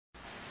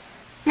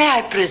May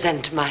I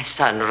present my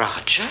son,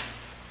 Roger,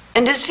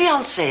 and his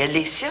fiancée,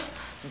 Alicia,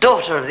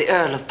 daughter of the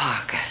Earl of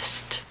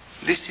Parkhurst.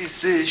 This is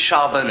the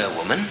Charbonneau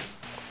woman?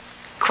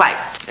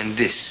 Quite. And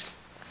this?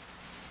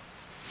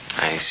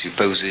 I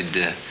supposed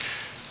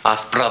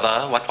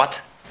half-brother,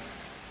 what?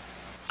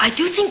 I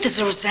do think there's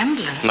a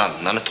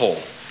resemblance. None at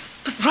all.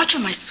 But Roger,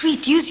 my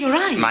sweet, use your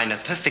eyes. Mine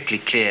are perfectly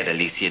clear,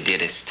 Alicia,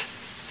 dearest.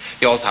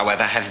 Yours,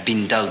 however, have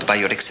been dulled by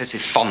your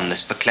excessive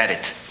fondness for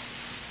claret.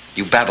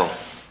 You babble.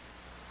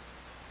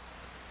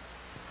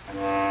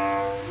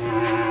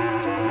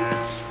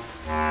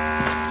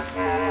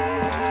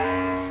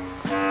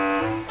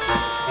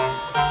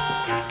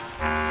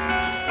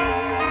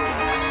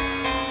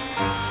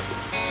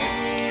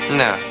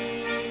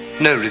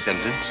 No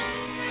resemblance.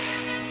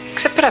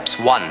 Except perhaps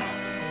one.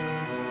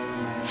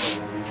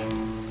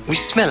 We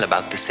smell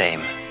about the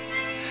same.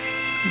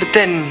 But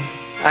then,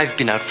 I've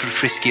been out for a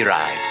frisky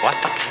ride.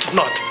 What? Do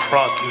not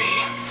prod me.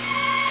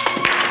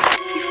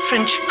 The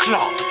French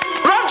clod.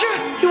 Roger,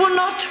 you will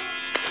not.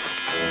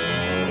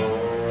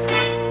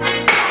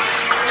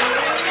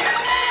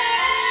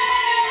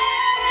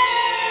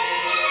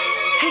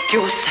 Take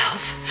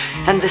yourself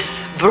and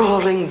this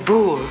brawling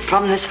boor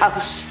from this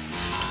house.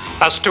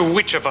 As to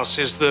which of us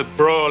is the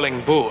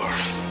brawling boor,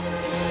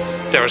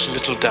 there is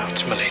little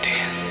doubt, milady.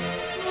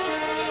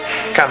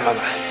 Come,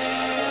 Mama.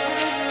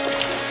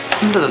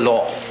 Under the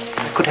law,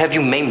 I could have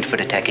you maimed for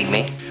attacking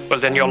me. Well,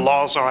 then your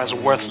laws are as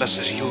worthless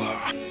as you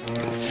are.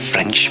 You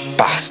French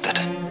bastard.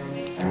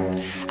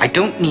 I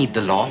don't need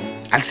the law.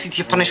 I'll see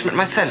to your punishment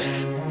myself,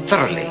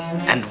 thoroughly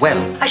and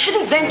well. I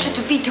shouldn't venture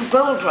to be too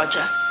bold,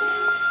 Roger.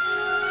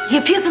 He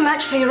appears a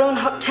match for your own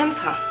hot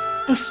temper,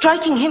 and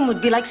striking him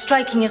would be like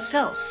striking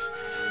yourself.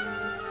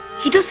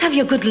 He does have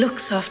your good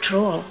looks, after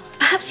all.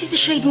 Perhaps he's a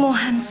shade more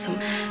handsome.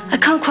 I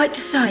can't quite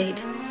decide.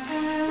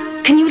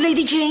 Can you,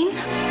 Lady Jane?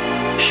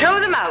 Show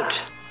them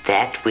out.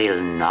 That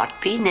will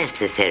not be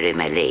necessary,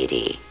 my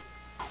lady.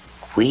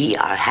 We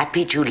are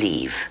happy to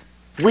leave.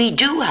 We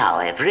do,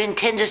 however,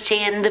 intend to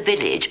stay in the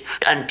village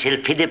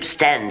until Philip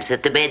stands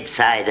at the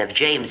bedside of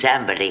James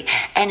Amberley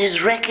and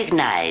is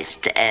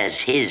recognized as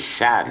his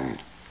son.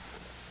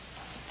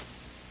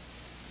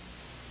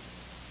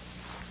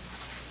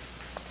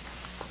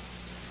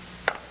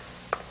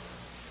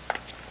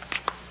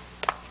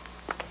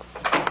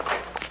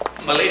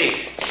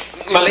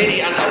 My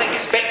lady, an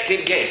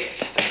unexpected guest,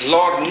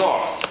 Lord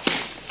North.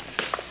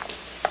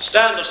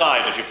 Stand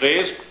aside, if you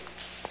please.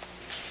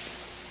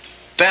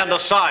 Stand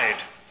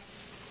aside.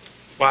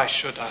 Why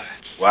should I?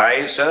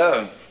 Why,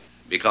 sir?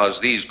 Because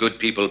these good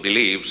people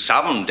believe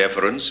some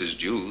deference is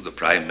due the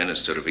Prime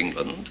Minister of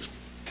England.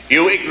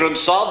 You ignorant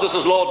sod, this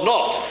is Lord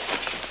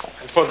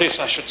North. And for this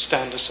I should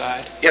stand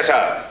aside? Yes,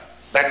 sir.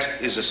 That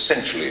is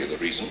essentially the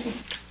reason.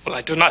 Well,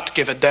 I do not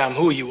give a damn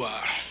who you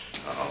are.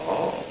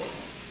 Oh.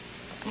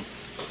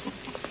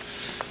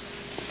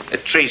 A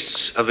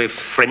trace of a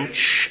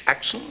French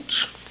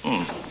accent?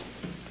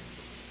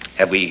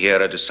 Have we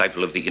here a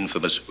disciple of the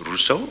infamous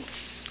Rousseau?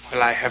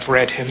 Well, I have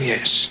read him,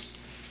 yes.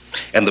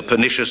 And the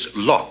pernicious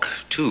Locke,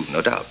 too,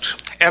 no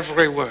doubt.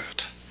 Every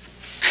word.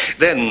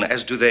 Then,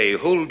 as do they,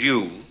 hold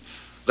you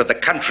that the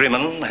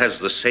countryman has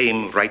the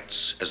same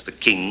rights as the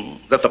king,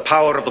 that the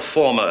power of the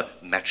former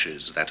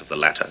matches that of the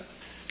latter?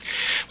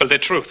 Well, the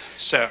truth,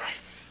 sir,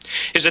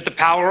 is that the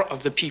power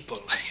of the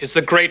people is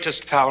the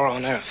greatest power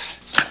on earth.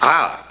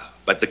 Ah,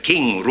 but the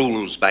king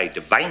rules by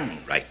divine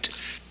right.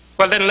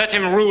 Well, then let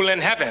him rule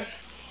in heaven.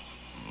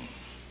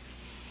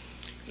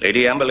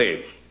 Lady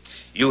Amberley,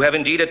 you have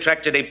indeed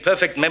attracted a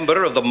perfect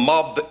member of the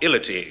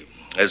mobility,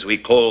 as we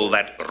call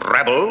that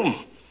rabble,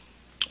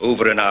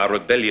 over in our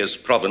rebellious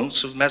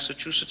province of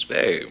Massachusetts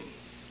Bay.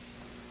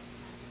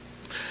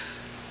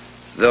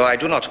 Though I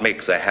do not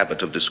make the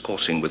habit of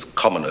discoursing with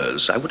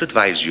commoners, I would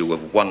advise you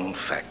of one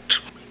fact.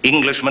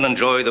 Englishmen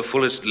enjoy the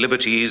fullest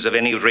liberties of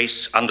any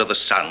race under the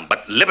sun,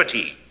 but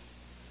liberty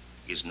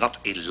is not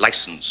a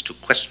license to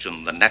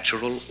question the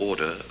natural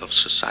order of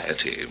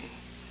society.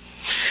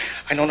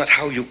 I know not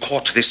how you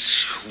caught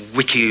this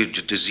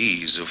wicked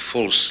disease of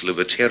false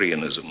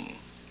libertarianism,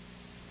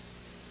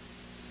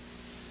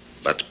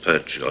 but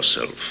purge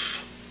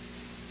yourself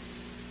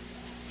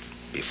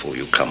before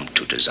you come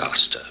to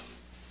disaster.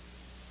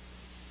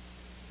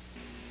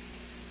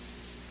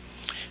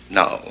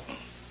 Now,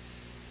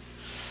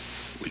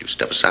 will you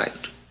step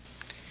aside?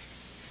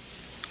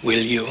 Will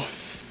you?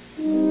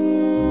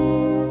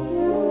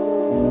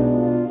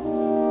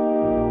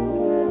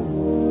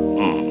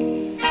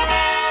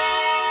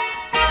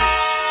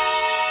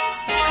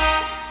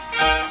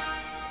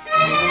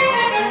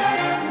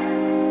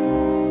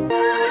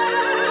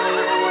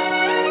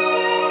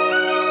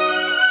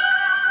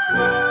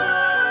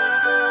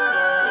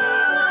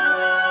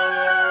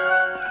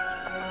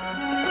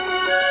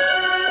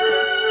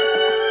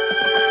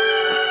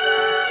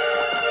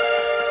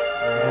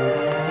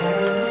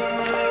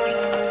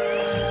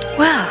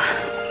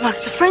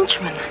 Master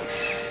Frenchman,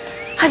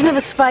 I've never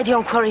spied you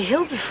on Quarry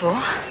Hill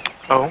before.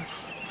 Oh?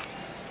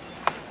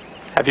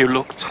 Have you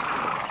looked?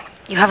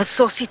 You have a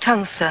saucy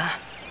tongue, sir.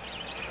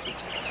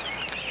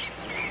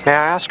 May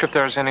I ask if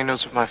there is any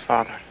news of my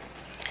father?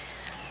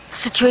 The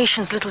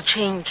situation's little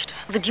changed.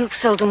 The Duke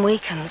seldom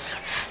wakens.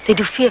 They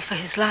do fear for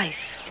his life.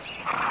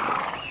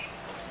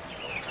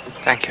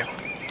 Thank you.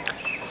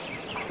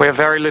 We have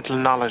very little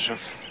knowledge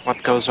of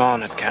what goes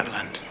on at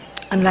Cattrall.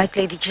 Unlike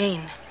Lady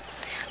Jane,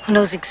 who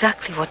knows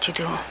exactly what you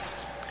do,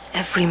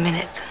 every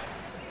minute.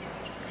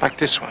 Like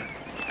this one.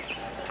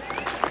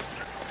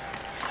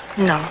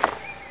 No,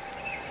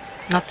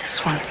 not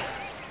this one.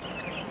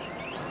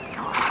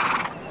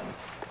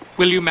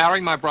 Will you marry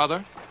my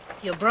brother?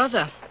 Your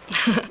brother?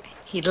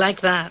 He'd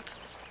like that.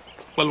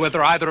 Well,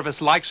 whether either of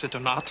us likes it or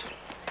not,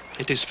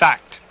 it is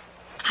fact.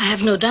 I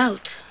have no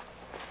doubt.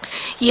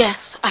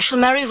 Yes, I shall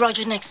marry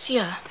Roger next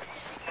year.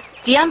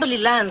 The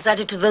Amberley lands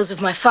added to those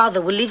of my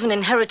father will leave an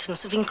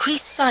inheritance of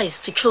increased size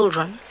to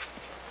children.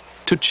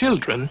 To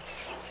children?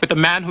 With a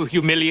man who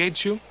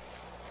humiliates you?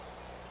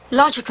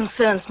 Larger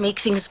concerns make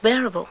things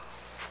bearable.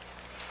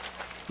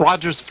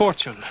 Roger's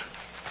fortune.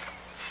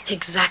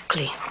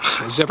 Exactly.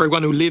 Is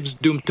everyone who lives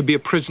doomed to be a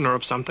prisoner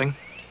of something?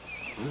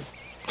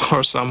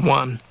 Or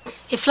someone?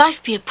 If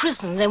life be a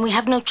prison, then we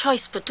have no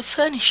choice but to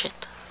furnish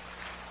it.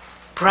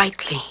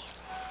 Brightly.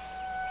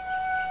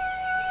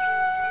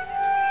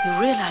 You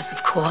realize,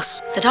 of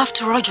course, that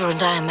after Roger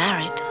and I are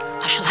married,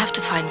 I shall have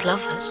to find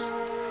lovers.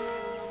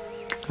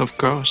 Of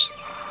course.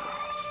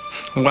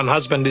 One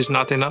husband is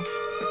not enough.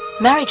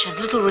 Marriage has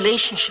little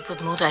relationship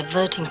with more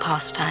diverting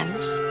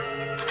pastimes.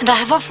 And I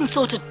have often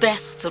thought it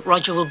best that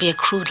Roger will be a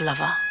crude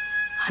lover,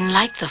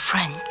 unlike the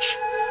French,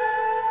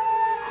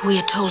 who we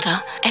are told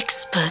are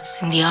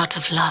experts in the art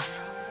of love.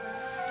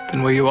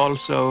 Then were you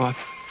also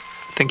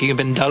thinking of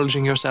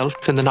indulging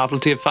yourself in the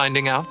novelty of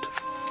finding out?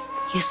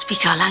 You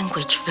speak our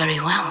language very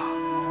well.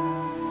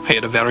 I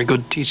had a very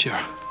good teacher.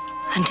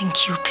 And in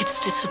Cupid's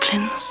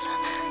disciplines?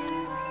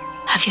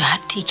 Have you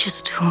had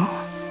teachers too?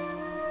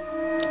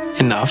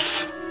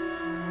 Enough.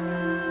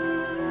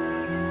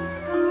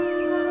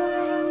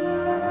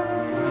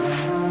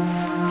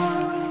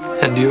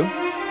 And you?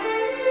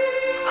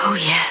 Oh,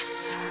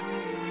 yes.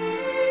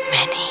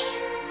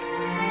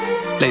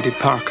 Many. Lady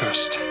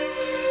Parkhurst.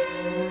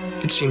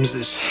 It seems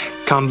this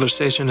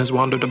conversation has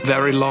wandered a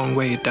very long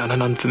way down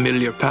an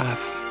unfamiliar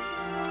path.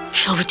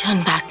 Shall we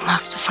turn back,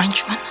 Master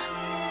Frenchman?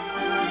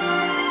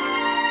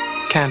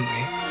 Can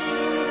we?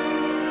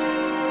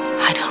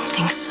 I don't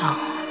think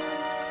so.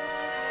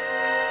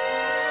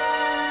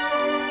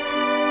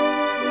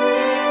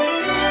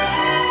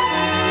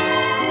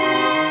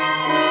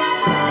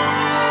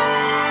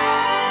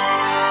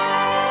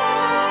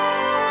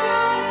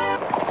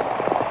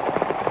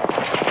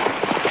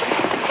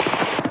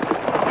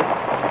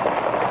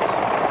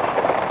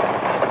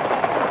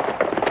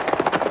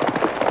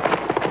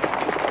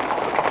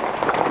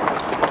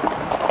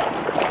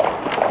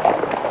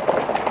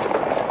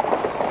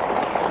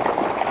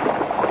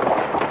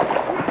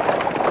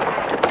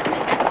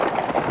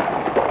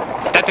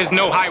 That is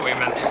no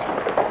highwayman.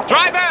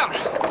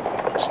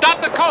 Driver!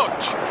 Stop the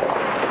coach!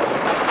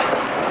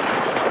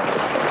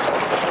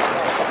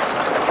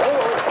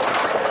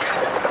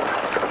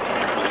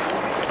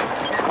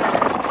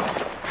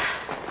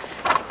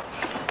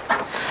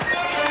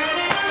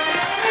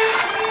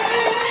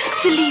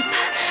 Philippe,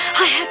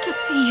 I had to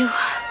see you.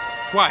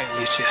 Why,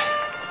 Alicia?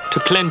 To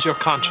cleanse your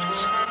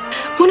conscience.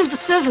 One of the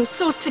servants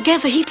saw us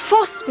together. He'd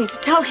forced me to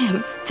tell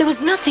him. There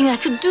was nothing I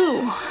could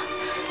do.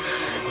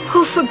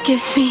 Oh,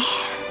 forgive me.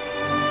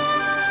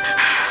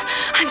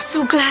 I'm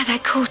so glad I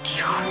caught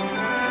you.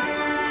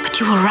 But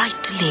you were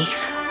right to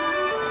leave.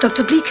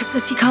 Dr. Bleecker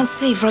says he can't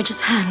save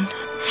Roger's hand.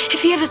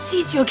 If he ever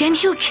sees you again,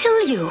 he'll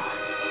kill you.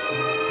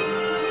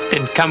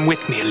 Then come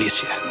with me,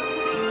 Alicia.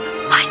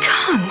 I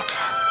can't.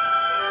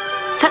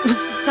 That was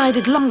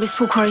decided long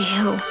before Quarry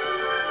Hill.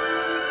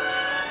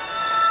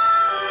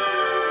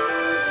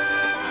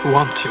 I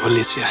want you,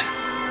 Alicia.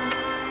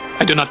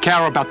 I do not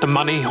care about the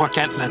money or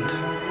Kentland.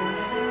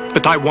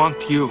 But I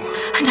want you.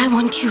 And I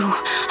want you.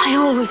 I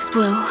always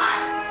will.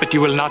 But you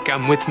will not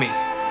come with me.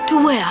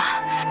 To where?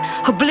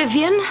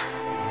 Oblivion?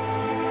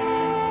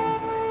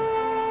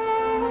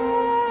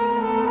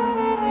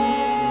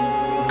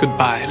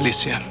 Goodbye,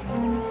 Alicia.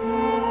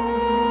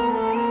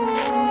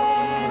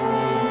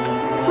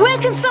 Where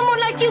can someone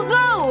like you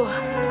go?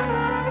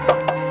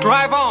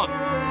 Drive on!